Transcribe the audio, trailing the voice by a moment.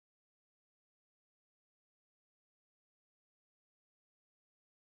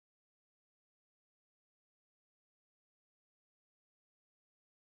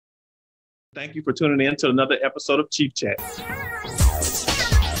Thank you for tuning in to another episode of Chief Chat.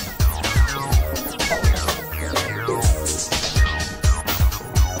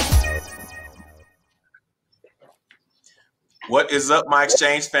 What is up, my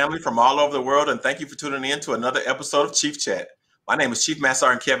exchange family from all over the world, and thank you for tuning in to another episode of Chief Chat. My name is Chief Master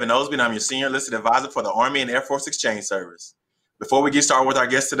Sergeant Kevin Osby, and I'm your Senior Enlisted Advisor for the Army and Air Force Exchange Service. Before we get started with our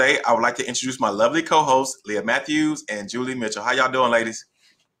guest today, I would like to introduce my lovely co-hosts, Leah Matthews and Julie Mitchell. How y'all doing, ladies?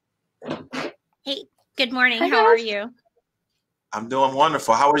 Hey, good morning. Hi, How are guys. you? I'm doing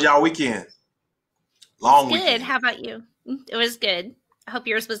wonderful. How was y'all weekend? Long Good. weekend. How about you? It was good. I hope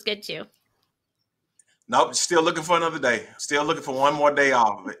yours was good too. Nope, still looking for another day. Still looking for one more day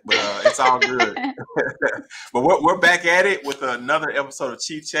off of it, but it's all good. But we're back at it with another episode of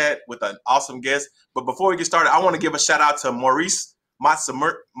Chief Chat with an awesome guest. But before we get started, I want to give a shout out to Maurice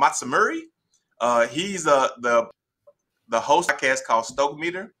Matsumuri. He's the host of a podcast called Stoke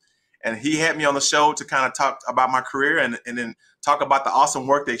Meter, and he had me on the show to kind of talk about my career and then talk about the awesome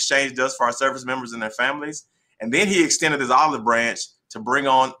work the Exchange does for our service members and their families. And then he extended his olive branch to bring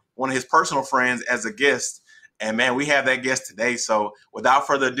on one of his personal friends as a guest. And man, we have that guest today. So without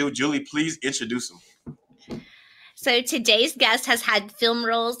further ado, Julie, please introduce him. So today's guest has had film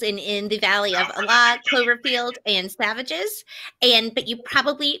roles in The Valley of Allah, Cloverfield, and Savages. But you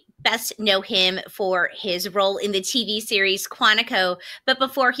probably best know him for his role in the TV series Quantico. But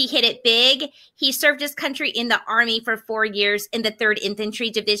before he hit it big, he served his country in the Army for 4 years in the 3rd Infantry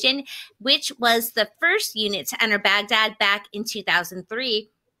Division, which was the first unit to enter Baghdad back in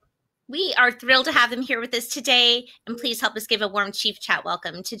 2003. We are thrilled to have him here with us today, and please help us give a warm Chief Chat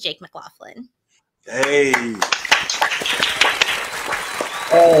welcome to Jake McLaughlin. Hey.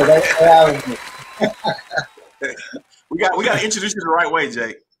 Oh, thanks for having me. We got to introduce you the right way,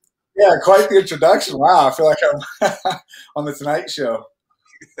 Jake. Yeah, quite the introduction. Wow, I feel like I'm on the Tonight Show.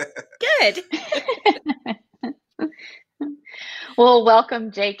 Good. Well,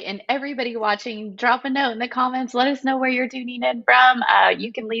 welcome, Jake, and everybody watching. Drop a note in the comments. Let us know where you're tuning in from.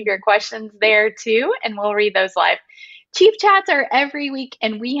 You can leave your questions there too, and we'll read those live. Chief Chats are every week,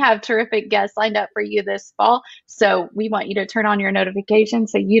 and we have terrific guests lined up for you this fall. So we want you to turn on your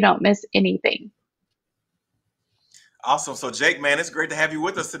notifications so you don't miss anything. Awesome. So Jake, man, it's great to have you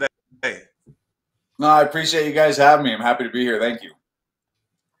with us today. No, I appreciate you guys having me. I'm happy to be here. Thank you.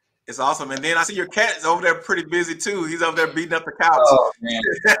 It's awesome. And then I see your cat is over there pretty busy too. He's over there beating up the couch. Oh, man.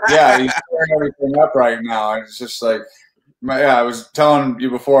 Yeah, he's tearing everything up right now. It's just like, I was telling you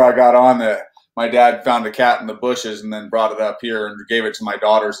before I got on that my dad found a cat in the bushes and then brought it up here and gave it to my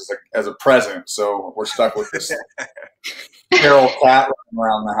daughters as a present. So we're stuck with this feral cat running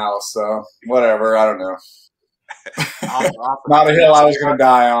around the house. So whatever, I don't know. Awesome. Not a hill I was going to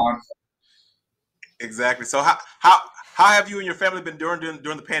die on. Exactly. So how have you and your family been doing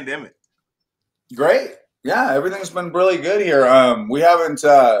during the pandemic? Great. Yeah, everything's been really good here. We haven't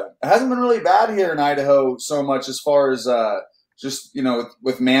it hasn't been really bad here in Idaho so much as far as just,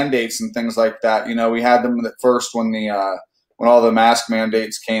 with mandates and things like that. We had them at first when all the mask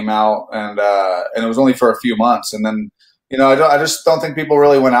mandates came out, and it was only for a few months, and then I just don't think people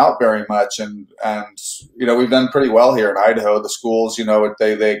really went out very much, and we've done pretty well here in Idaho. The schools,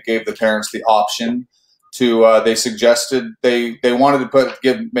 they gave the parents the option to they suggested they wanted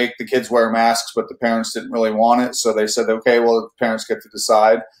to make the kids wear masks, but the parents didn't really want it, so they said, okay, well, the parents get to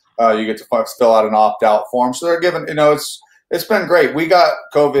decide. You get to fill out an opt-out form, so they're given. It's been great. We got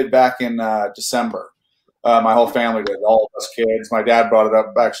COVID back in December. My whole family did, all of us kids. My dad brought it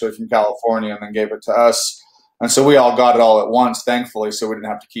up actually from California and then gave it to us. And so we all got it all at once, thankfully, so we didn't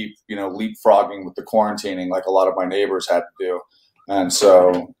have to keep, leapfrogging with the quarantining like a lot of my neighbors had to do. And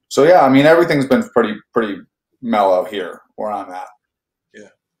so yeah, I mean, everything's been pretty mellow here where I'm at. Yeah.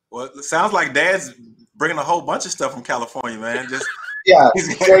 Well, it sounds like Dad's bringing a whole bunch of stuff from California, man. Just yeah,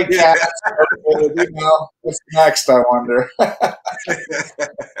 great cats. What's next, I wonder.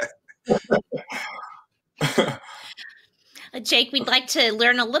 Jake, we'd like to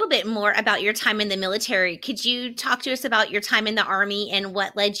learn a little bit more about your time in the military. Could you talk to us about your time in the Army and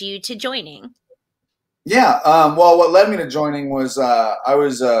what led you to joining? Yeah, well, what led me to joining was I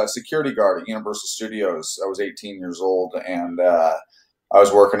was a security guard at Universal Studios. I was 18 years old, and I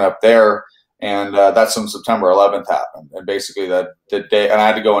was working up there, and that's when September 11th happened. And basically the day, and I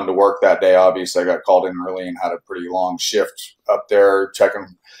had to go into work that day, obviously. I got called in early and had a pretty long shift up there checking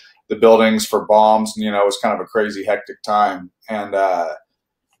the buildings for bombs, and it was kind of a crazy, hectic time.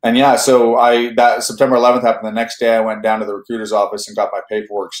 And yeah, so that September 11th happened. The next day, I went down to the recruiter's office and got my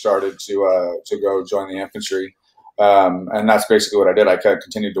paperwork started to go join the infantry. And that's basically what I did. I kind of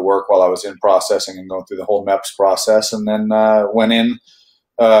continued to work while I was in processing and going through the whole MEPS process, and then went in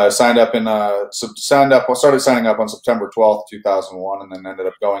Signed up I started signing up on September 12th, 2001, and then ended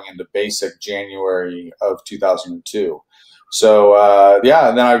up going into basic January of 2002. So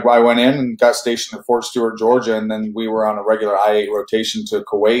and then I went in and got stationed at Fort Stewart, Georgia, and then we were on a regular I-8 rotation to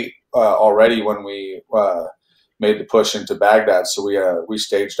Kuwait already when we made the push into Baghdad. So we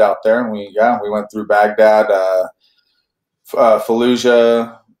staged out there, and we went through Baghdad,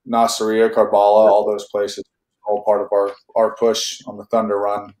 Fallujah, Nasiriyah, Karbala, all those places. All part of our push on the Thunder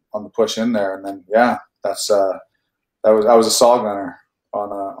Run, on the push in there, and then I was a saw gunner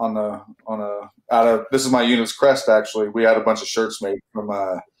this is my unit's crest. Actually, we had a bunch of shirts made from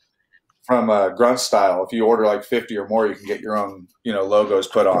Grunt Style. If you order like 50 or more, you can get your own logos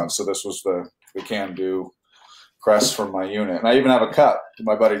put on. So this was the can do crest from my unit, and I even have a cup that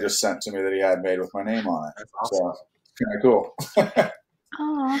my buddy just sent to me that he had made with my name on it. That's awesome. So it's kind of cool.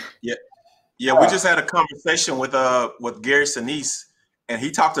 Oh yeah, we just had a conversation with Gary Sinise, and he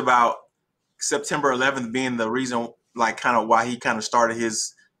talked about September 11th being the reason, like, kind of why he kind of started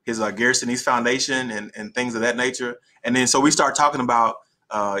his Gary Sinise Foundation and things of that nature. And then so we started talking about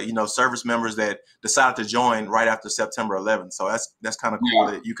service members that decided to join right after September 11th. So that's kind of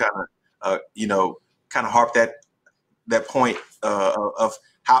cool that you kind of harp that point of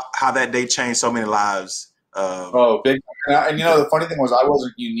how that day changed so many lives. Big. And the funny thing was, I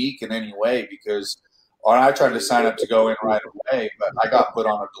wasn't unique in any way, because I tried to sign up to go in right away, but I got put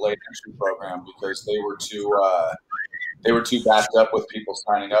on a delayed entry program because they were too backed up with people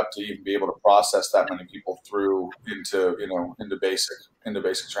signing up to even be able to process that many people through into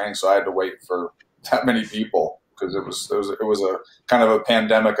basic training. So I had to wait for that many people, because it was a kind of a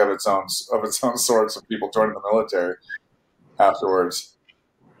pandemic of its own sorts of people joining the military afterwards.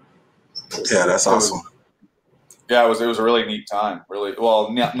 Yeah, that's awesome. It was a really neat time. Really,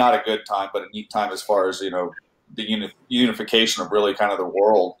 well, not a good time, but a neat time as far as the unification of really kind of the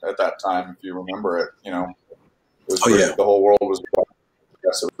world at that time. If you remember it, it was the whole world was.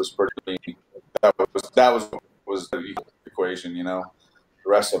 Yes, it was pretty. That was the equation. The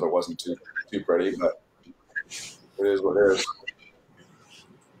rest of it wasn't too pretty, but it is what it is.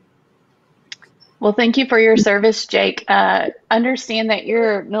 Well, thank you for your service, Jake. Understand that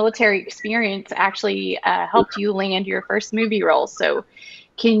your military experience actually helped you land your first movie role. So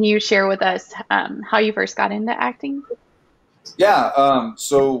can you share with us how you first got into acting? Yeah.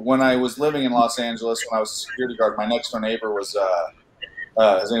 So when I was living in Los Angeles, when I was a security guard, my next door neighbor was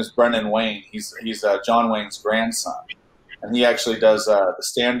his name is Brendan Wayne. He's John Wayne's grandson, and he actually does the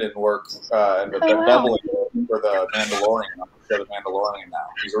stand-in work and the doubling for the Mandalorian. The Mandalorian now.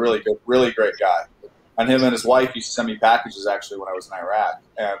 He's a really great guy. And him and his wife used to send me packages actually when I was in Iraq,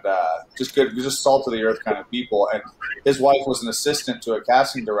 and just salt of the earth kind of people. And his wife was an assistant to a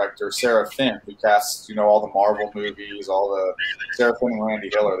casting director, Sarah Finn, who casts all the Marvel movies, Sarah Finn and Randy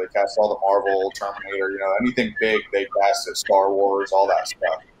Hiller. They cast all the Marvel, Terminator, anything big they cast it, Star Wars, all that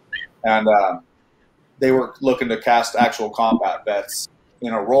stuff. And they were looking to cast actual combat vets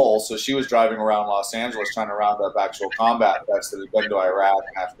in a role, so she was driving around Los Angeles trying to round up actual combat vets that had been to Iraq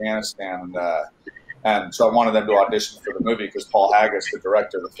and Afghanistan, and so I wanted them to audition for the movie because Paul Haggis, the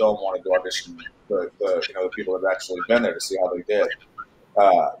director of the film, wanted to audition the people that had actually been there to see how they did,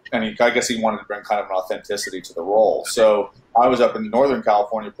 and I guess he wanted to bring kind of an authenticity to the role. So I was up in Northern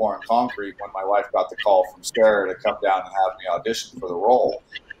California pouring concrete when my wife got the call from Sarah to come down and have me audition for the role.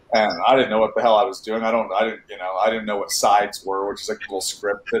 And I didn't know what the hell I was doing. I didn't know what sides were, which is like a little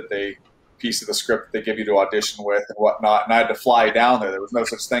piece of the script that they give you to audition with and whatnot. And I had to fly down there. There was no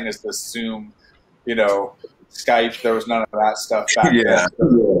such thing as this Zoom, Skype. There was none of that stuff back then.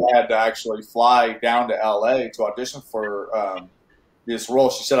 So I had to actually fly down to LA to audition for this role.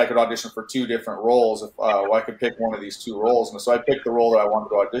 She said I could audition for 2 different roles if I could pick one of these 2 roles. And so I picked the role that I wanted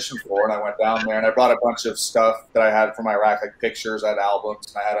to audition for, and I went down there and I brought a bunch of stuff that I had from Iraq, like pictures, I had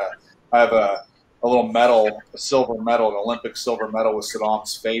albums, and I have a little medal, a silver medal, an Olympic silver medal with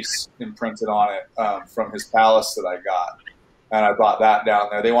Saddam's face imprinted on it from his palace that I got. And I brought that down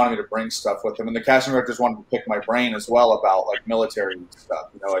there. They wanted me to bring stuff with them. And the casting directors wanted to pick my brain as well about like military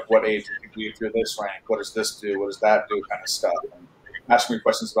stuff, like what age you can be if you're this rank, what does this do, what does that do, kind of stuff. And asked me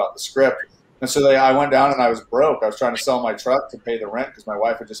questions about the script. And so I went down and I was broke. I was trying to sell my truck to pay the rent because my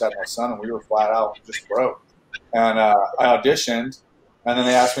wife had just had my son and we were flat out just broke. And I auditioned, and then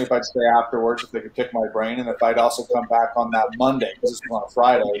they asked me if I'd stay afterwards, if they could pick my brain, and if I'd also come back on that Monday, because this was on a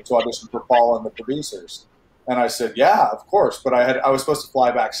Friday, to audition for Paul and the producers. And I said, yeah, of course. But I was supposed to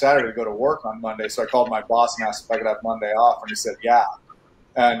fly back Saturday to go to work on Monday. So I called my boss and asked if I could have Monday off. And he said, yeah.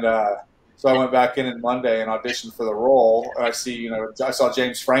 And So I went back in Monday and auditioned for the role. And I saw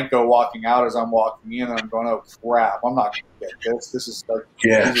James Franco walking out as I'm walking in, and I'm going, oh crap, I'm not going to get this. This is like,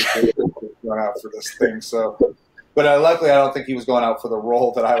 going out for this thing. So, but luckily I don't think he was going out for the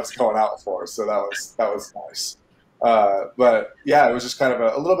role that I was going out for. So that was nice. But yeah, it was just kind of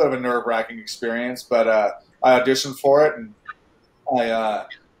a little bit of a nerve-wracking experience. But I auditioned for it, and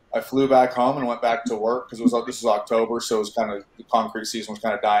I flew back home and went back to work because this was October, so it was kind of the concrete season was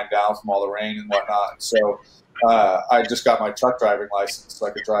kind of dying down from all the rain and whatnot. And so I just got my truck driving license so I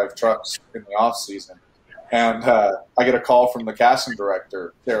could drive trucks in the off season. And I get a call from the casting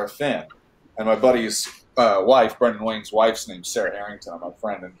director, Sarah Finn, and my buddy's wife, Brendan Wayne's wife's name's Sarah Arrington, my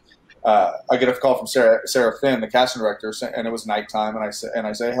friend. And I get a call from Sarah Finn, the casting director, and it was nighttime. And I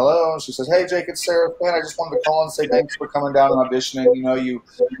say hello. And she says, "Hey, Jake, it's Sarah Finn. I just wanted to call and say thanks for coming down and auditioning. You know, you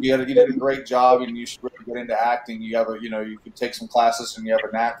did a great job, and you should really get into acting. You could take some classes, and you have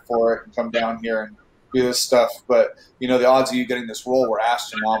a knack for it, and come down here and do this stuff. But the odds of you getting this role were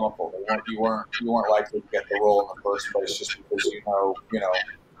astronomical. You weren't likely to get the role in the first place just because you know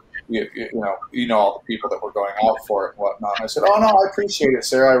all the people that were going out for it and whatnot." And I said, "Oh no, I appreciate it,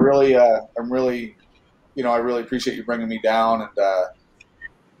 Sarah. I really appreciate you bringing me down and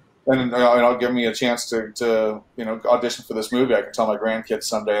give me a chance to audition for this movie. I can tell my grandkids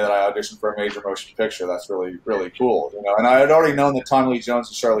someday that I auditioned for a major motion picture. That's really, really cool, And I had already known that Tommy Lee Jones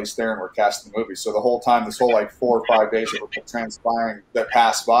and Charlize Theron were cast in the movie. So the whole time, this whole like 4 or 5 days that were transpiring that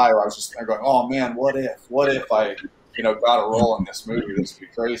passed by, where I was just going, "Oh man, what if I got a role in this movie? This would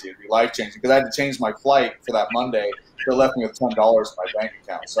be crazy. It'd be life-changing." Because I had to change my flight for that Monday. It left me with $10 in my bank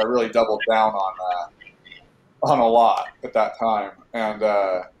account. So I really doubled down on a lot at that time.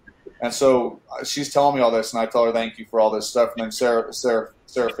 And so she's telling me all this, and I tell her thank you for all this stuff. And then Sarah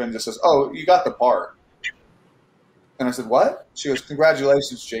Finn just says, "Oh, you got the part." And I said, "What?" She goes,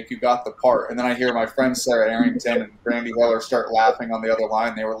 "Congratulations, Jake, you got the part." And then I hear my friend Sarah Arrington and Brandy Weller start laughing on the other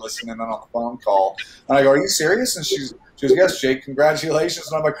line. They were listening in on the phone call. And I go, "Are you serious?" And she goes, "Yes, Jake, congratulations."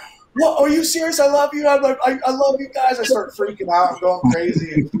 And I'm like, "What? Are you serious? I love you." I'm like, I love you guys. I start freaking out and going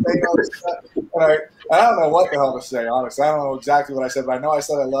crazy and saying all this stuff. And I don't know what the hell to say, honestly. I don't know exactly what I said, but I know I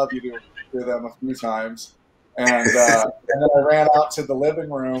said I love you to them a few times. And then I ran out to the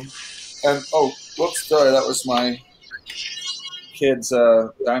living room. And, oh, whoops, sorry, that was my kid's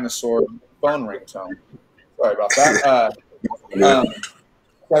dinosaur phone ringtone. Sorry about that.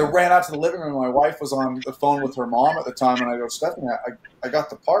 I ran out to the living room. My wife was on the phone with her mom at the time, and I go, "Stephanie, I got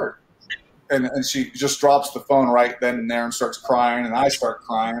the part." And she just drops the phone right then and there and starts crying, and I start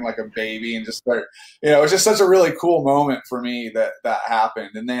crying like a baby and just start, it was just such a really cool moment for me that happened.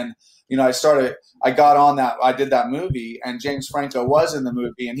 And then, I got on that, I did that movie, and James Franco was in the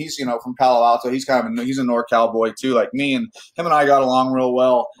movie, and he's, from Palo Alto. He's he's a NorCal boy too, like me, and him and I got along real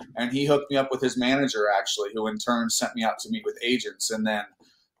well. And he hooked me up with his manager, actually, who in turn sent me out to meet with agents. And then,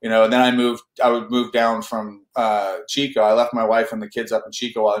 and then I would move down from Chico. I left my wife and the kids up in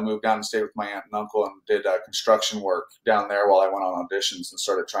Chico while I moved down and stayed with my aunt and uncle and did construction work down there while I went on auditions and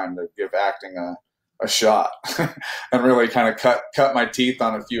started trying to give acting a shot and really kind of cut my teeth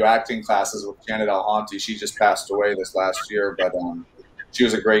on a few acting classes with Janet Alhanti. She just passed away this last year, but she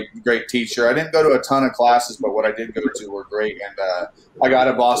was a great teacher. I didn't go to a ton of classes, but what I did go to were great. And I got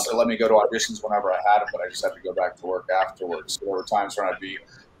a boss that let me go to auditions whenever I had them, but I just had to go back to work afterwards. So there were times when I'd be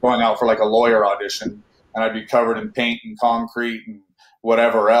going out for like a lawyer audition, and I'd be covered in paint and concrete and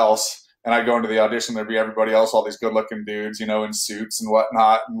whatever else. And I'd go into the audition, there'd be everybody else, all these good looking dudes, in suits and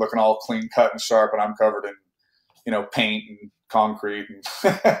whatnot, and looking all clean cut and sharp. And I'm covered in, paint and concrete. And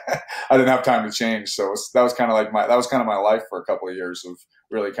I didn't have time to change. So that was kind of my life for a couple of years of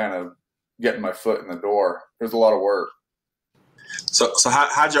really kind of getting my foot in the door. It was a lot of work. So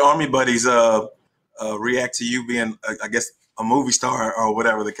how'd your Army buddies react to you being, I guess, a movie star or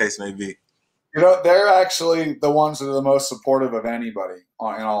whatever the case may be? They're actually the ones that are the most supportive of anybody,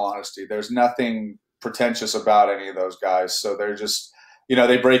 in all honesty. There's nothing pretentious about any of those guys. So they're just,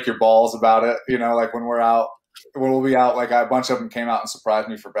 they break your balls about it. Like when we'll be out, like a bunch of them came out and surprised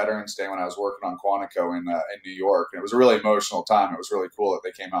me for Veterans Day when I was working on Quantico in New York. And it was a really emotional time. It was really cool that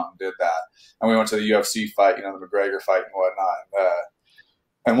they came out and did that. And we went to the UFC fight, the McGregor fight and whatnot.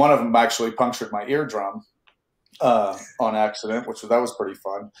 And one of them actually punctured my eardrum on accident, that was pretty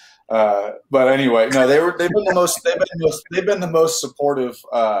fun. But anyway, no, they've been the most supportive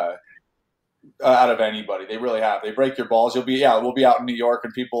out of anybody. They really have. They break your balls. We'll be out in New York,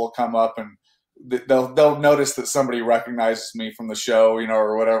 and people will come up and they'll notice that somebody recognizes me from the show, you know,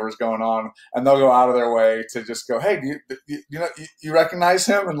 or whatever's going on, and they'll go out of their way to just go, hey, you recognize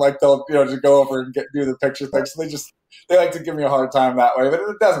him? And like they'll, you know, just go over and do the picture thing. So they like to give me a hard time that way, but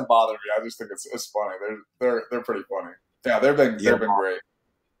it doesn't bother me. I just think it's funny. They're pretty funny. Yeah, they've been great.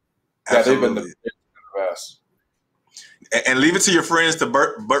 Yeah, they've been the best. And leave it to your friends to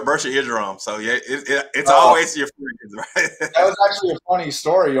burst your eardrum. So yeah, it's always your friends, right? That was actually a funny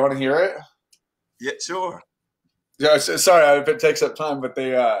story. You want to hear it? Yeah, sure. Yeah, sorry if it takes up time, but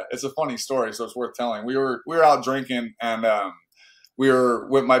it's a funny story, so it's worth telling. We were out drinking, and we were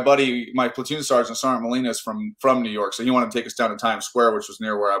with my buddy, my platoon sergeant, Sergeant Molina's from New York, so he wanted to take us down to Times Square, which was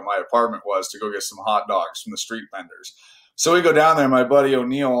near where my apartment was, to go get some hot dogs from the street vendors. So we go down there. My buddy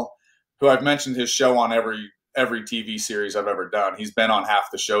O'Neill, who I've mentioned his show on every TV series I've ever done. He's been on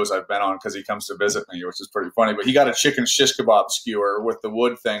half the shows I've been on because he comes to visit me, which is pretty funny. But he got a chicken shish kebab skewer with the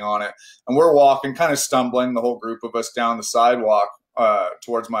wood thing on it. And we're walking, kind of stumbling, the whole group of us, down the sidewalk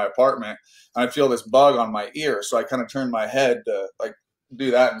towards my apartment. And I feel this bug on my ear. So I kind of turn my head to like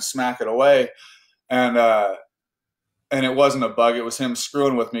do that and smack it away. And it wasn't a bug. It was him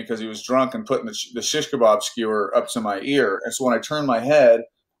screwing with me because he was drunk and putting the shish kebab skewer up to my ear. And so when I turned my head,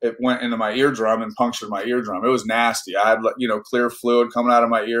 it went into my eardrum and punctured my eardrum. It was nasty. I had, you know, clear fluid coming out of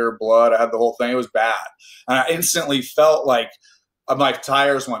my ear, blood. I had the whole thing. It was bad. And I instantly felt like my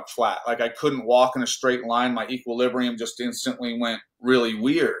tires went flat. Like I couldn't walk in a straight line. My equilibrium just instantly went really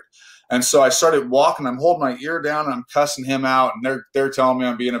weird. And so I started walking. I'm holding my ear down and I'm cussing him out. And they're telling me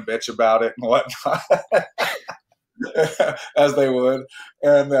I'm being a bitch about it and whatnot, as they would.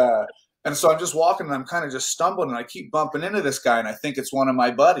 And so I'm just walking and I'm kind of just stumbling and I keep bumping into this guy and I think it's one of my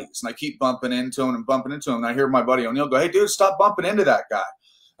buddies. And I keep bumping into him. And I hear my buddy O'Neill go, hey, dude, stop bumping into that guy.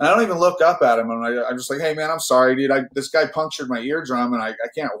 And I don't even look up at him. And I'm just like, hey, man, I'm sorry, dude. This guy punctured my eardrum and I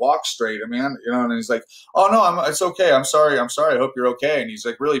can't walk straight. Man, you know, and he's like, oh, no, it's okay. I'm sorry. I hope you're okay. And he's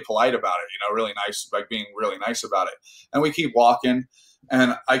like really polite about it, you know, really nice, like being really nice about it. And we keep walking.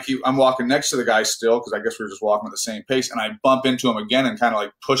 And I'm walking next to the guy still because I guess we were just walking at the same pace. And I bump into him again and kind of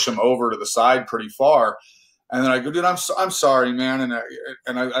like push him over to the side pretty far. And then I go, dude, I'm sorry, man.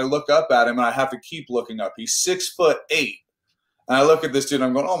 And I look up at him and I have to keep looking up. He's 6'8". And I look at this dude and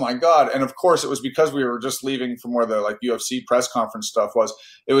I'm going, oh my God. And of course it was because we were just leaving from where the like UFC press conference stuff was.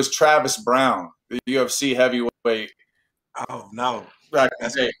 It was Travis Brown, the UFC heavyweight. Oh no.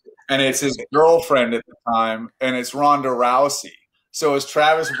 And it's his girlfriend at the time. And it's Ronda Rousey. So it's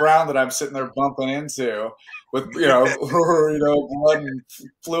Travis Brown that I'm sitting there bumping into with, you know, blood and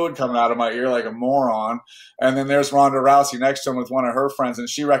fluid coming out of my ear like a moron. And then there's Ronda Rousey next to him with one of her friends. And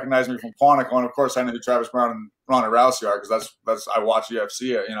she recognized me from Quantico. And of course I knew who Travis Brown and Ronda Rousey are because that's I watch UFC,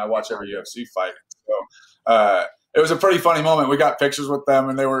 you know, I watch every UFC fight. So it was a pretty funny moment. We got pictures with them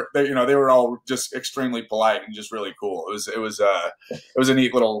and they were all just extremely polite and just really cool. It was a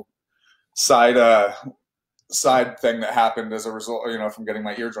neat little side thing that happened as a result, you know, from getting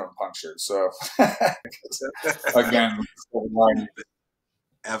my eardrum punctured. So again,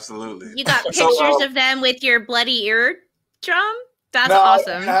 absolutely. You got pictures of them with your bloody eardrum? That's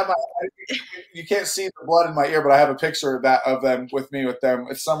awesome. You can't see the blood in my ear, but I have a picture of them with me with them.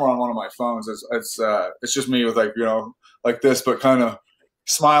 It's somewhere on one of my phones. It's just me with like, you know, like this, but kind of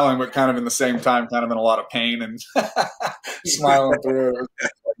smiling, but kind of in the same time, kind of in a lot of pain and smiling through it.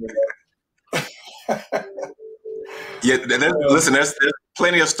 Yeah, listen, there's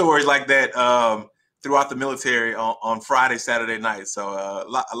plenty of stories like that throughout the military on Friday, Saturday night. So a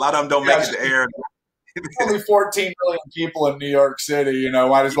lot of them don't make it to air. Only 14 million people in New York City, you know,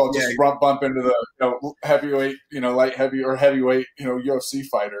 might as well just bump into the heavyweight, you know, light heavy or heavyweight, you know, UFC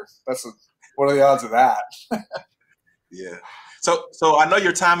fighter. What are the odds of that? Yeah. So I know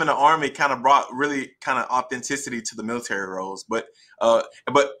your time in the Army kind of brought really kind of authenticity to the military roles, but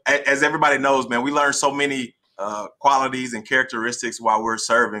as everybody knows, man, we learn so many qualities and characteristics while we're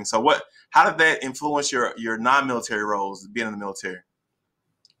serving. So how did that influence your non-military roles, being in the military?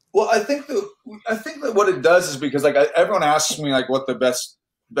 Well, I think that what it does is because like everyone asks me like what the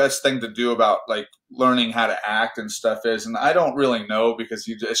best thing to do about like learning how to act and stuff is, and I don't really know because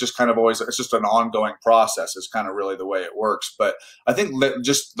it's just kind of it's just an ongoing process. It's kind of really the way it works. But I think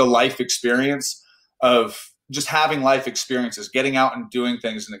just the life experience of just having life experiences, getting out and doing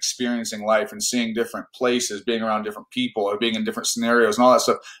things and experiencing life and seeing different places, being around different people or being in different scenarios and all that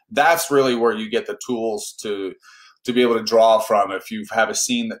stuff, that's really where you get the tools to be able to draw from. If you have a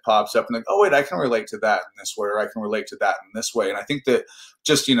scene that pops up and like, oh wait, I can relate to that in this way, or I can relate to that in this way. And I think that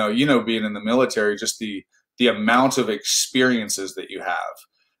just, you know, being in the military, just the amount of experiences that you have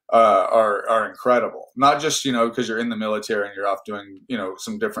are incredible. Not just, you know, because you're in the military and you're off doing, you know,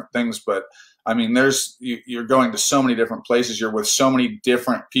 some different things, but I mean, you're going to so many different places. You're with so many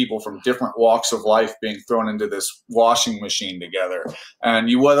different people from different walks of life being thrown into this washing machine together, and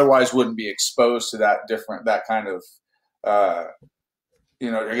you otherwise wouldn't be exposed to that kind of, you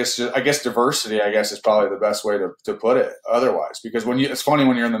know, I guess diversity, I guess, is probably the best way to put it otherwise, because it's funny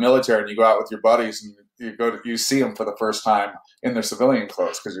when you're in the military and you go out with your buddies and you see them for the first time in their civilian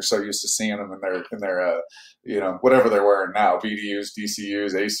clothes, because you're so used to seeing them in their you know, whatever they're wearing now, BDUs,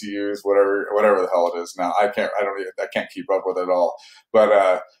 DCUs, ACUs, whatever the hell it is now. I can't keep up with it all.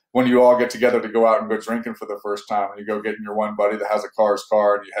 But when you all get together to go out and go drinking for the first time, and you go get in your one buddy that has a car's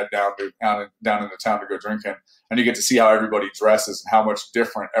car, and you head down into town to go drinking, and you get to see how everybody dresses and how much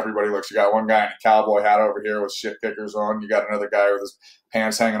different everybody looks. You got one guy in a cowboy hat over here with shit kickers on. You got another guy with his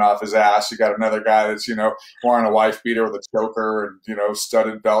pants hanging off his ass. You got another guy that's, you know, wearing a wife beater with a choker and, you know,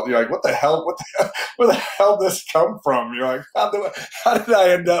 studded belt. You're like, what the hell? Where the hell did this come from? You're like, how did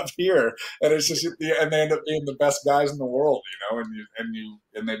I end up here? And it's just, and they end up being the best guys in the world, you know,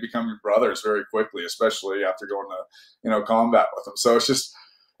 and they become your brothers very quickly, especially after going to, you know, combat with them. So it's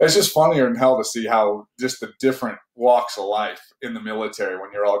just funnier than hell to see how just the different walks of life in the military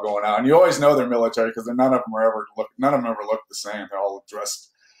when you're all going out, and you always know they're military because none of them ever look the same. They're all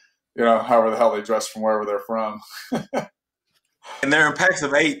dressed, you know, however the hell they dress from wherever they're from. And they're in packs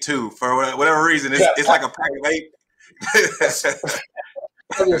of 8 too. For whatever reason, it's like a pack of 8.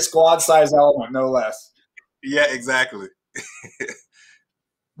 Probably a squad size element, no less. Yeah, exactly.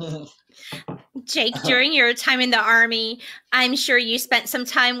 Jake, during your time in the Army, I'm sure you spent some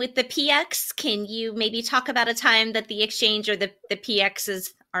time with the PX. Can you maybe talk about a time that the exchange, or the PX,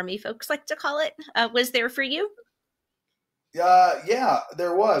 as Army folks like to call it, was there for you? Yeah,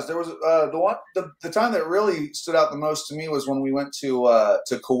 there was. The time that really stood out the most to me was when we went to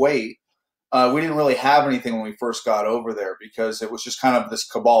Kuwait. We didn't really have anything when we first got over there, because it was just kind of this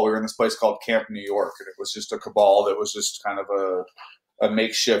cabal. We were in this place called Camp New York, and it was just a cabal that was just kind of a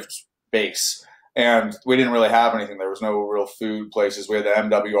makeshift base. And we didn't really have anything. There was no real food places. We had the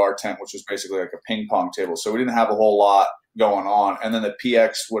MWR tent, which was basically like a ping pong table. So we didn't have a whole lot going on. And then the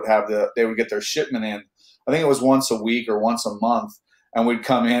PX they would get their shipment in. I think it was once a week or once a month. And we'd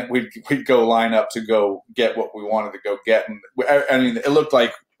come in, we'd go line up to go get what we wanted to go get. And I mean, it looked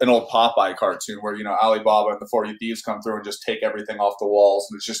like an old Popeye cartoon where, you know, Alibaba and the 40 Thieves come through and just take everything off the walls.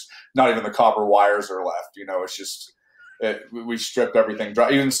 And it's just not even the copper wires are left. You know, it's just, we stripped everything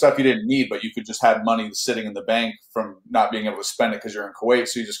dry, even stuff you didn't need, but you could just have money sitting in the bank from not being able to spend it because you're in Kuwait.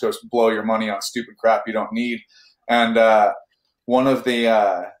 So you just go blow your money on stupid crap you don't need. And one of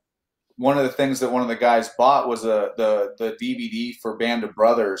the things that one of the guys bought was the DVD for Band of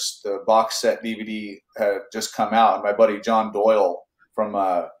Brothers. The box set DVD had just come out, and my buddy John Doyle from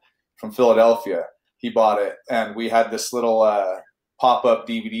Philadelphia, he bought it, and we had this little pop-up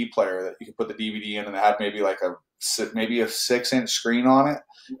DVD player that you could put the DVD in, and it had maybe a 6-inch screen on it.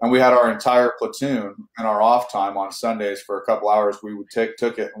 And we had our entire platoon in our off time on Sundays for a couple hours. We would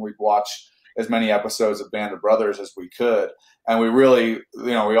took it and we'd watch as many episodes of Band of Brothers as we could. And we really, you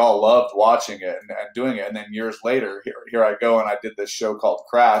know, we all loved watching it and doing it. And then years later, here I go, and I did this show called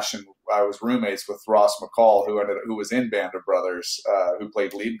Crash, and I was roommates with Ross McCall, who was in Band of Brothers, who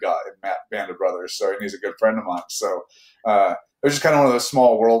played lead guy in Band of Brothers. So, and he's a good friend of mine. So it was just kind of one of those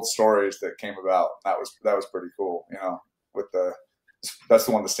small world stories that came about. That was pretty cool, you know. That's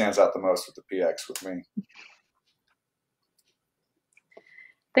the one that stands out the most with the PX with me.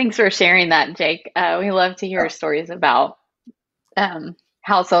 Thanks for sharing that, Jake. We love to hear stories about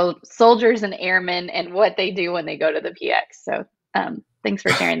how soldiers and airmen and what they do when they go to the PX. So thanks for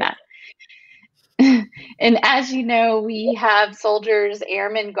sharing that. And as you know, we have soldiers,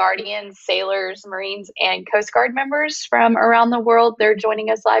 airmen, guardians, sailors, Marines, and Coast Guard members from around the world. They're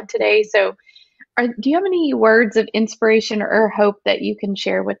joining us live today. So do you have any words of inspiration or hope that you can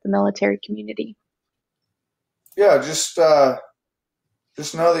share with the military community? Yeah, just know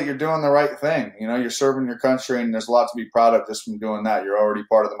that you're doing the right thing. You know, you're serving your country, and there's a lot to be proud of just from doing that. You're already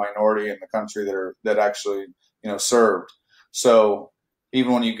part of the minority in the country that actually, you know, served. So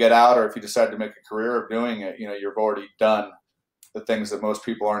even when you get out, or if you decide to make a career of doing it, you know, you've already done the things that most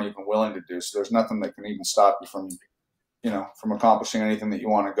people aren't even willing to do. So there's nothing that can even stop you from, you know, from accomplishing anything that you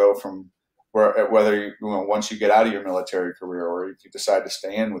want to go from, whether you know, once you get out of your military career, or if you decide to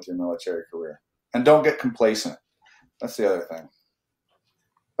stay in with your military career. And don't get complacent. That's the other thing.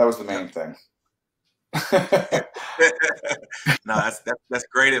 That was the main thing. No, that's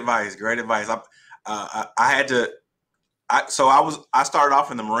great advice. Great advice. I started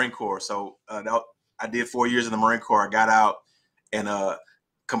off in the Marine Corps. So I did 4 years in the Marine Corps. I got out, and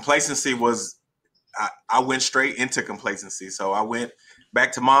complacency was, I went straight into complacency. So I went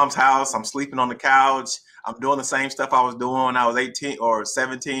back to mom's house. I'm sleeping on the couch. I'm doing the same stuff I was doing when I was 18 or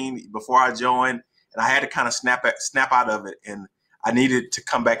 17 before I joined. And I had to kind of snap out of it. And I needed to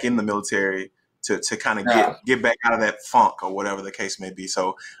come back in the military to kind of get back out of that funk or whatever the case may be.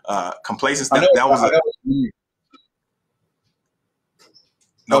 So complacency, that was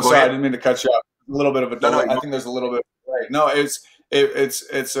No, sorry, I didn't mean to cut you off. A little bit of a delay. I think there's a little bit. Right. No, it's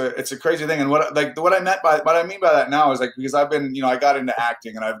a crazy thing. And what I mean by that now is like, because I've been, I got into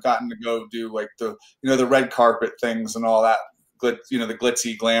acting and I've gotten to go do like the red carpet things and all that, the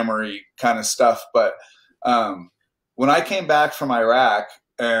glitzy, glamoury kind of stuff. But when I came back from Iraq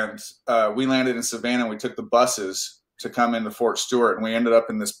and we landed in Savannah, and we took the buses to come into Fort Stewart, and we ended up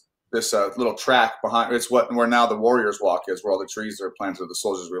in this little track behind. It's where now the Warriors Walk is, where all the trees that are planted, the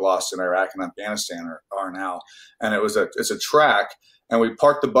soldiers we lost in Iraq and Afghanistan are now. And it's a track, and we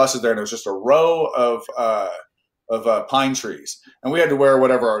parked the buses there, and it was just a row of pine trees, and we had to wear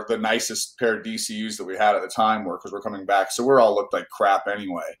whatever the nicest pair of DCUs that we had at the time were, because we're coming back, so we all looked like crap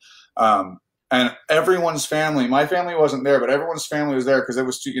anyway. And everyone's family, my family wasn't there, but everyone's family was there because it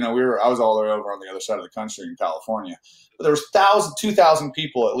was, I was all the way over on the other side of the country in California. But there was 2,000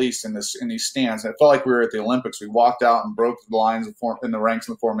 people at least in these stands. And it felt like we were at the Olympics. We walked out and broke the lines in the ranks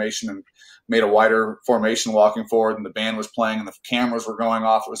of the formation and made a wider formation walking forward. And the band was playing and the cameras were going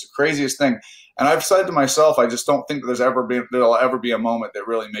off. It was the craziest thing. And I've said to myself, I just don't think there'll ever be a moment that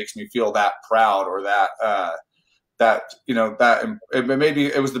really makes me feel that proud or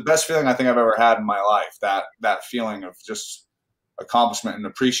it was the best feeling I think I've ever had in my life. That feeling of just accomplishment and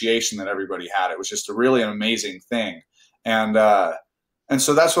appreciation that everybody had. It was just an amazing thing. And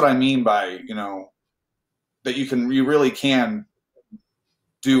so that's what I mean by, that you really can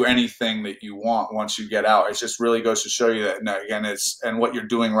do anything that you want once you get out. It just really goes to show you that, again, and what you're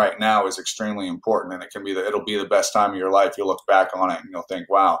doing right now is extremely important, and it'll be the best time of your life. You'll look back on it and you'll think,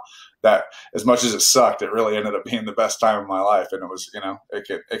 wow, that as much as it sucked, it really ended up being the best time of my life. And it was,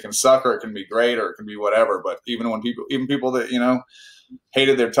 it can suck, or it can be great, or it can be whatever. But even people that,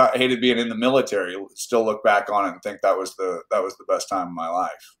 hated being in the military still look back on it and think that was the best time of my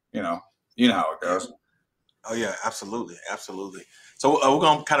life. You know how it goes. Oh yeah, absolutely. Absolutely. So we're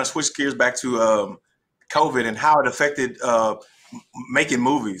going to kind of switch gears back to COVID and how it affected making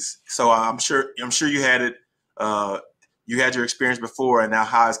movies. So I'm sure you had it. You had your experience before, and now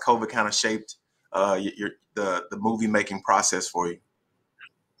how has COVID kind of shaped the movie making process for you?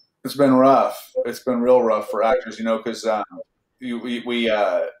 It's been rough. It's been real rough for actors, because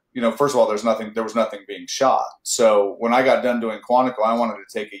first of all, there was nothing being shot. So when I got done doing Quantico, I wanted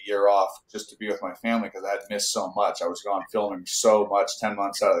to take a year off just to be with my family because I had missed so much. I was gone filming so much, 10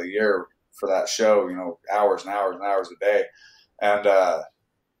 months out of the year for that show, hours and hours and hours a day.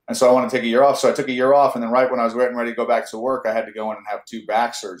 And so I wanted to take a year off. So I took a year off, and then right when I was getting ready to go back to work, I had to go in and have 2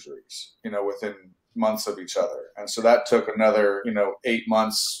 back surgeries, within months of each other. And so that took another, 8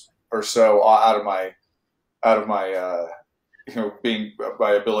 months or so out of my being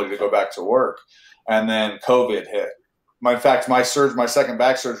my ability to go back to work. And then COVID hit. In fact, my second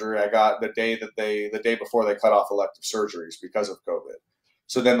back surgery I got the day before they cut off elective surgeries because of COVID.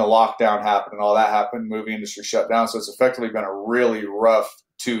 So then the lockdown happened and all that happened. Movie industry shut down. So it's effectively been a really rough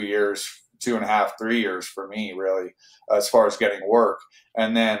 2 years, 2.5, 3 years for me, really, as far as getting work.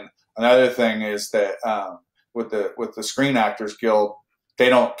 And then another thing is that with the Screen Actors Guild, they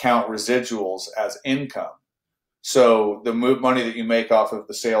don't count residuals as income. So the money that you make off of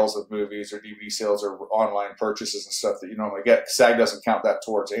the sales of movies or DVD sales or online purchases and stuff that you normally get, SAG doesn't count that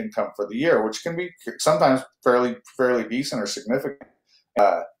towards income for the year, which can be sometimes fairly decent or significant.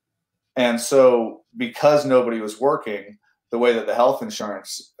 And so because nobody was working, the way that the health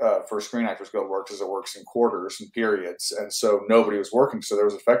insurance for Screen Actors Guild works is it works in quarters and periods. And so nobody was working. So there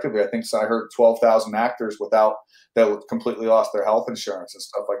was effectively, I think, I heard 12,000 actors that completely lost their health insurance and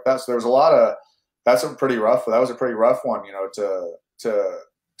stuff like that. So there was a lot of, that was a pretty rough one, to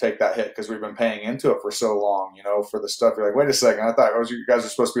take that hit because we've been paying into it for so long, for the stuff. You're like, wait a second, I thought you guys are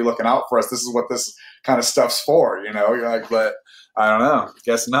supposed to be looking out for us. This is what this kind of stuff's for, you're like, but I don't know,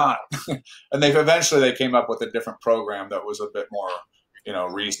 guess not. And they came up with a different program that was a bit more,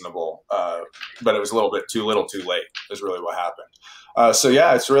 reasonable, but it was a little bit too little too late is really what happened. So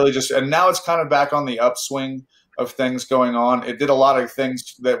yeah, it's really and now it's kind of back on the upswing of things going on. It did a lot of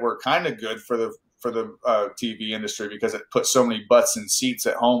things that were kind of good for the TV industry because it put so many butts in seats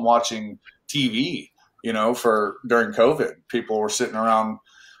at home watching TV, during COVID. People were sitting around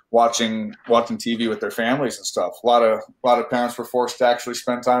watching TV with their families and stuff. A lot of parents were forced to actually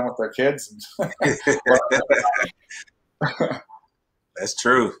spend time with their kids. That's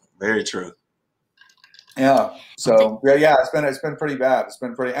true. Very true. Yeah. So yeah, it's been pretty bad. It's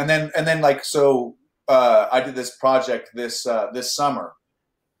been pretty, and then like so. I did this project this summer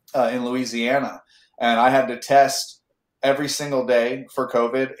in Louisiana, and I had to test every single day for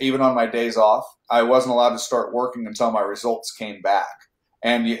COVID, even on my days off. I wasn't allowed to start working until my results came back,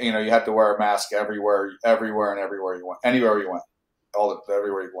 and you know you had to wear a mask everywhere and everywhere you went, anywhere you went,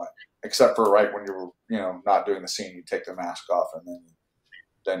 everywhere you went, except for right when you were not doing the scene, you take the mask off and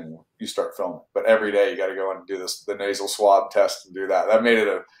then you start filming. But every day you got to go in and do the nasal swab test and do that. That made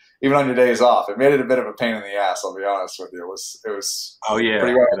it even on your days off, it made it a bit of a pain in the ass. I'll be honest with you. It was. Oh yeah,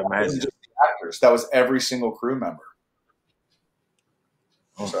 pretty I can imagine. Just the actors. That was every single crew member.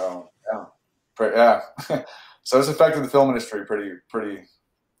 Oh. So yeah, so it's affected the film industry pretty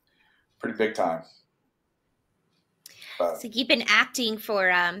big time. So you've been acting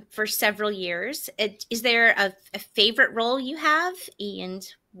for several years. Is there a favorite role you have, and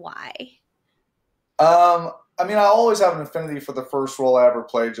why? I mean, I always have an affinity for the first role I ever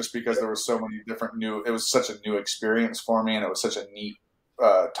played, just because there was so many different it was such a new experience for me, and it was such a neat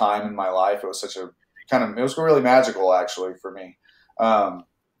time in my life. It was such a it was really magical actually for me.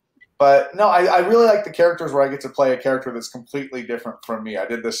 But no, I really like the characters where I get to play a character that's completely different from me. I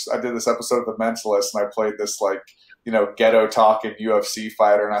did this episode of The Mentalist, and I played this ghetto talking UFC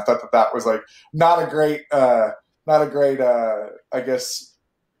fighter, and I thought that was like not a great I guess.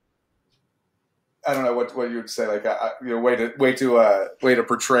 I don't know what you would say, like way to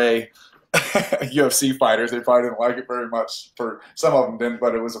portray UFC fighters. They probably didn't like it very much. For some of them didn't,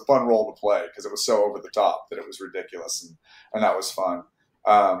 but it was a fun role to play because it was so over the top that it was ridiculous, and that was fun.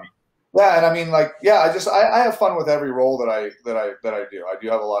 Yeah, and I mean, I have fun with every role that I do. I do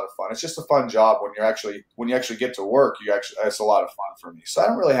have a lot of fun. It's just a fun job when you actually get to work. It's a lot of fun for me. So I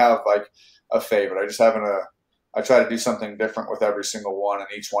don't really have like a favorite. I try to do something different with every single one, and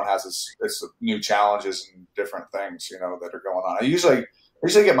each one has its new challenges and different things, that are going on. I usually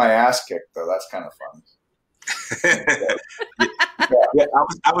get my ass kicked, though. That's kind of fun. Yeah.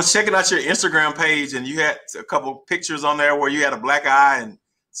 I was checking out your Instagram page, and you had a couple pictures on there where you had a black eye and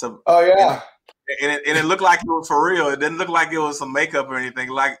some. Oh yeah. And it looked like it was for real. It didn't look like it was some makeup or anything.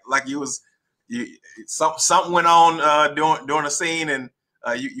 Like something went on during a scene, and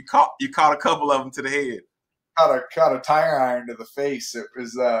you caught a couple of them to the head. Caught a tire iron to the face. It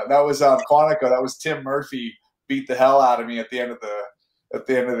was that was on Quantico. That was Tim Murphy beat the hell out of me at the end of the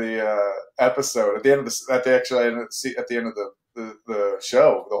episode. At the end of the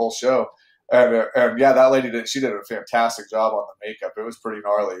show, the whole show. And yeah, that lady did a fantastic job on the makeup. It was pretty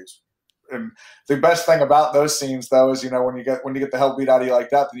gnarly. And the best thing about those scenes, though, is when you get the hell beat out of you like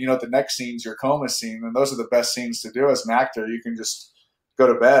that, then the next scene's your coma scene, and those are the best scenes to do as an actor. You can just go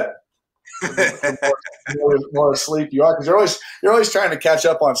to bed. The more asleep you are, because you're always trying to catch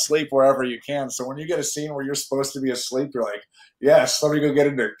up on sleep wherever you can. So when you get a scene where you're supposed to be asleep, you're like, yes, let me go get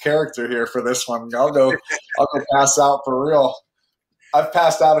into character here for this one. I'll go pass out for real. I've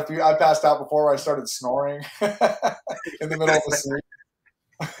passed out before I started snoring in the middle of the scene.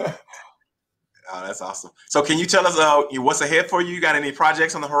 Oh, that's awesome. So can you tell us what's ahead for you? You got any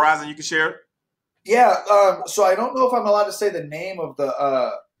projects on the horizon you can share? Yeah. So I don't know if I'm allowed to say the name of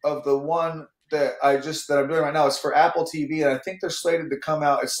the one that I'm doing right now. It's for Apple TV, and I think it's slated to come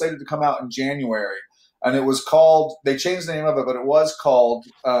out in January. And it was called, they changed the name of it, but it was called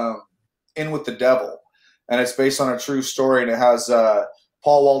In with the Devil. And it's based on a true story, and it has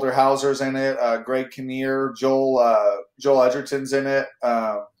Paul Walter Hauser's in it, Greg Kinnear, Joel Edgerton's in it.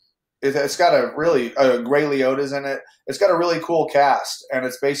 It's got Ray Liotta's in it. It's got a really cool cast, and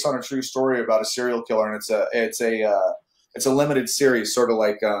it's based on a true story about a serial killer, and it's a limited series, sort of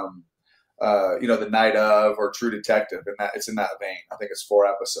like The Night of or True Detective, and it's in that vein. I think it's 4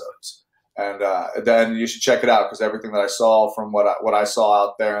 episodes, and then you should check it out, because everything that I saw from what I saw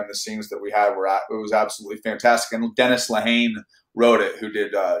out there and the scenes that we had it was absolutely fantastic. And Dennis Lehane wrote it, who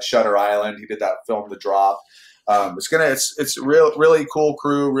did Shutter Island. He did that film The Drop. It's really cool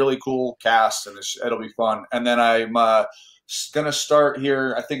crew, really cool cast, and it'll be fun. And then I'm gonna start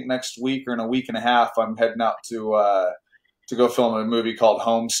here, I think next week or in a week and a half. I'm heading out to go film a movie called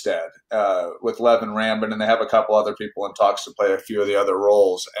Homestead with Levin Rambin, and they have a couple other people in talks to play a few of the other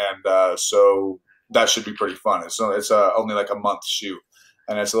roles, and so that should be pretty fun. It's only like a month shoot,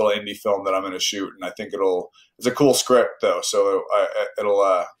 and it's a little indie film that I'm going to shoot, and I think it's a cool script though, so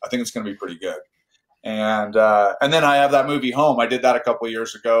I think it's going to be pretty good. And then I have that movie Home. I did that a couple of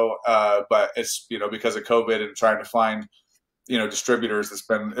years ago, but it's because of COVID and trying to find distributors,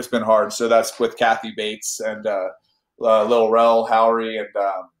 it's been hard. So that's with Kathy Bates and Lil Rel Howery and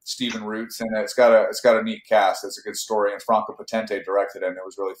Stephen Roots in it. It's got a neat cast. It's a good story, and Franco Potente directed it, and it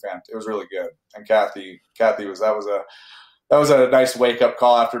was really It was really good. And Kathy was a nice wake up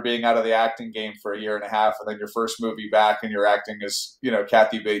call after being out of the acting game for a year and a half, and then your first movie back, and you're acting as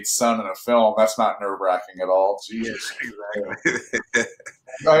Kathy Bates' son in a film. That's not nerve wracking at all. Jesus. Exactly.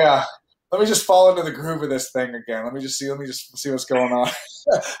 Oh yeah. Let me just fall into the groove of this thing again. Let me just see what's going on.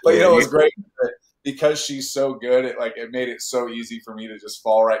 But it was great because she's so good. It made it so easy for me to just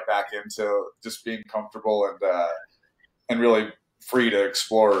fall right back into just being comfortable and really free to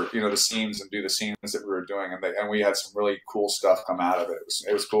explore, the scenes and do the scenes that we were doing. And we had some really cool stuff come out of it.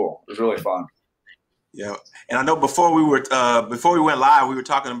 It was cool. It was really fun. Yeah. And I know before we went live, we were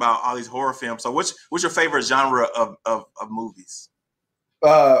talking about all these horror films. So what's your favorite genre of movies?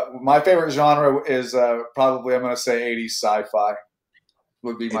 My favorite genre is probably, I'm going to say 80s sci-fi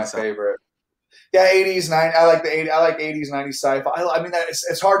would be my favorite. Yeah, 80s, 90s. I like 80s, 90s sci-fi. I mean,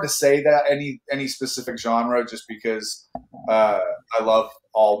 it's hard to say that any specific genre just because I love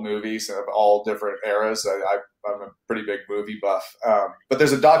all movies of all different eras. I'm a pretty big movie buff. But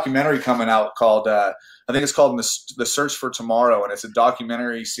there's a documentary coming out called I think it's called The Search for Tomorrow, and it's a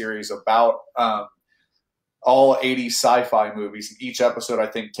documentary series about all 80s sci-fi movies. And each episode, I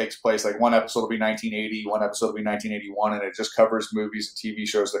think, takes place, like one episode will be 1980, one episode will be 1981, and it just covers movies and TV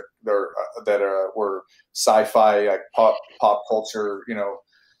shows that were sci-fi, like pop culture,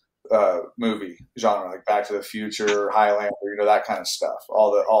 movie genre, like Back to the Future, Highlander, that kind of stuff,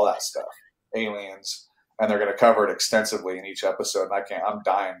 all that stuff, Aliens. And they're going to cover it extensively in each episode. And I'm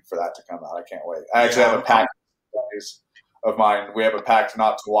dying for that to come out. I can't wait. I actually have a pack of mine. We have a pact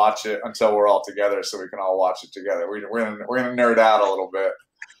not to watch it until we're all together, so we can all watch it together. We're gonna nerd out a little bit.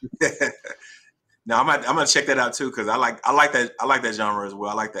 No, I'm gonna check that out too, because I like that genre as well.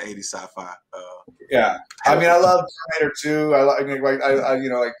 I like the 80s sci-fi. Yeah, I mean, I love Terminator 2. I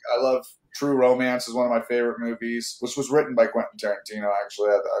love True Romance is one of my favorite movies, which was written by Quentin Tarantino. Actually,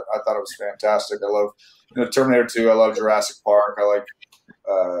 I thought it was fantastic. I love Terminator 2. I love Jurassic Park. I like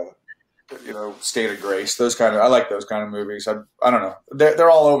State of Grace. I like those kind of movies. I don't know. They're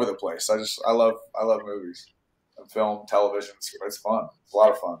all over the place. I love movies and film, television. It's fun. It's a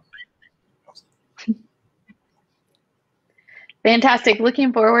lot of fun. Fantastic.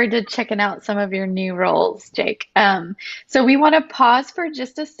 Looking forward to checking out some of your new roles, Jake. So we want to pause for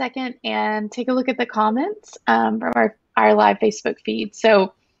just a second and take a look at the comments from our live Facebook feed.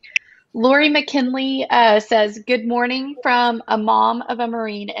 So Lori McKinley says, good morning from a mom of a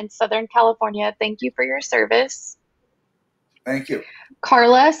Marine in Southern California. Thank you for your service. Thank you.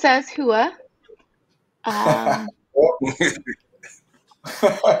 Carla says, hua. I'm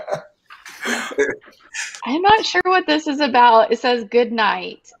not sure what this is about. It says good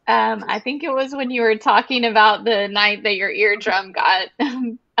night. I think it was when you were talking about the night that your eardrum got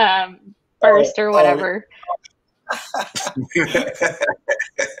burst or whatever.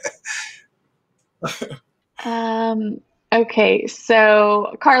 Okay,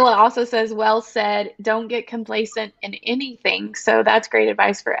 so Carla also says, well said, don't get complacent in anything. So that's great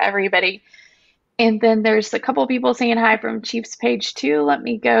advice for everybody. And then there's a couple people saying hi from Chiefs page 2. Let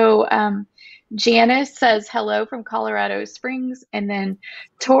me go. Janice says hello from Colorado Springs. And then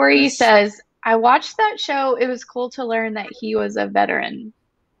Tori says, I watched that show. It was cool to learn that he was a veteran.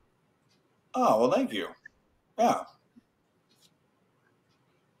 Oh, well, thank you. Yeah.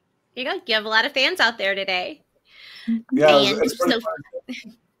 You go. You have a lot of fans out there today. Yeah, it's pretty fun.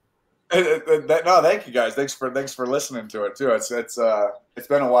 No, thank you guys. Thanks for listening to it too. It's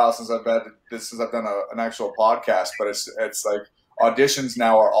been a while since I've done an actual podcast, but it's like auditions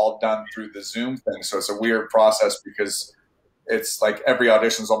now are all done through the Zoom thing, so it's a weird process because it's like every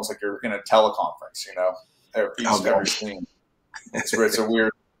audition is almost like you're in a teleconference, every scene. It's a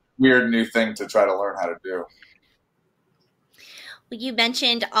weird new thing to try to learn how to do. You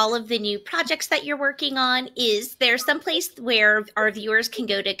mentioned all of the new projects that you're working on. Is there some place where our viewers can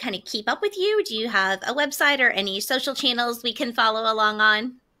go to kind of keep up with you? Do you have a website or any social channels we can follow along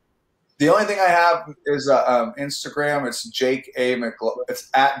on? The only thing I have is Instagram. It's Jake A. McLaughlin. It's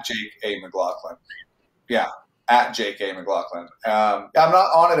at Jake A. McLaughlin. Yeah, at Jake A. McLaughlin. I'm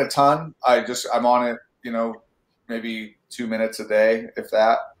not on it a ton. I'm on it, maybe 2 minutes a day, if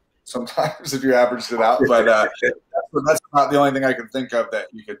that. Sometimes if you averaged it out, but that's not the only thing I can think of that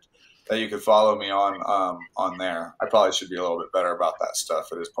you could follow me on there. I probably should be a little bit better about that stuff.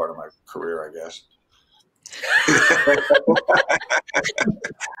 It is part of my career, I guess.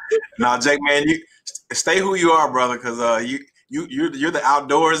 No, Jake, man, you stay who you are, brother, because you're the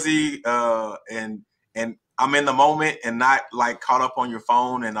outdoorsy and I'm in the moment and not like caught up on your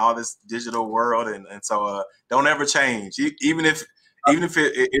phone and all this digital world. And so don't ever change. Even if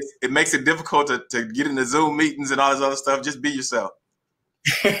it makes it difficult to get into Zoom meetings and all this other stuff, just be yourself.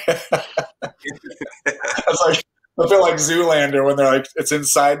 It's like, I feel like Zoolander when they're like, it's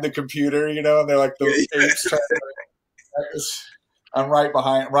inside the computer, you know, and they're like the apes trying to, I'm right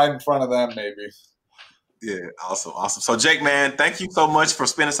in front of them, maybe. Yeah, awesome. So Jake, man, thank you so much for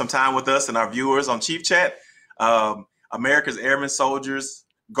spending some time with us and our viewers on Chief Chat. America's Airmen, Soldiers,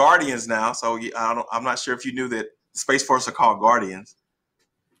 Guardians now. So I'm not sure if you knew that the Space Force are called Guardians.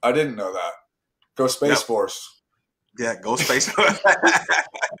 I didn't know that. Go Space Force. Yeah, go Space Force.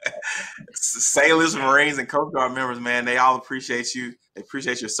 Sailors, Marines, and Coast Guard members, man, they all appreciate you. They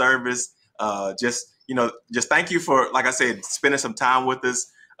appreciate your service. Just thank you for, like I said, spending some time with us.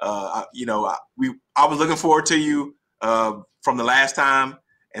 I was looking forward to you from the last time.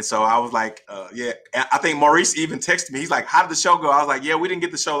 And so I was like, I think Maurice even texted me. He's like, how did the show go? I was like, yeah, we didn't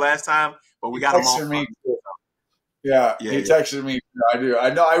get the show last time, but we got him on. Yeah, he texted me. I do.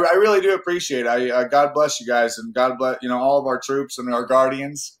 I know. I really do appreciate it. God bless you guys, and God bless all of our troops and our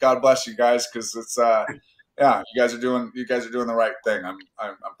guardians. God bless you guys, because it's you guys are doing the right thing. I'm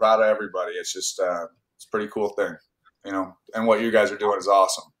proud of everybody. It's just it's a pretty cool thing, and what you guys are doing is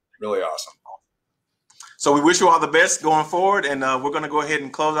awesome, really awesome. So we wish you all the best going forward, and we're going to go ahead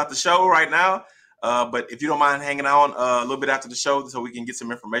and close out the show right now. But if you don't mind hanging on a little bit after the show so we can get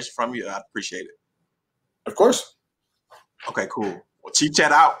some information from you, I'd appreciate it. Of course. Okay, cool. Well, Chief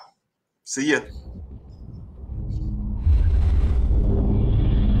Chat out. See ya.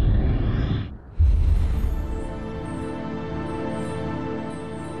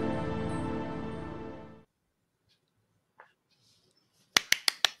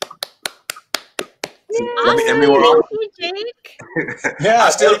 Awesome. Thank you, Jake. Yeah, I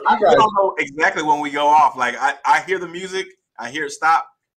still don't know exactly when we go off. Like I hear the music, I hear it stop,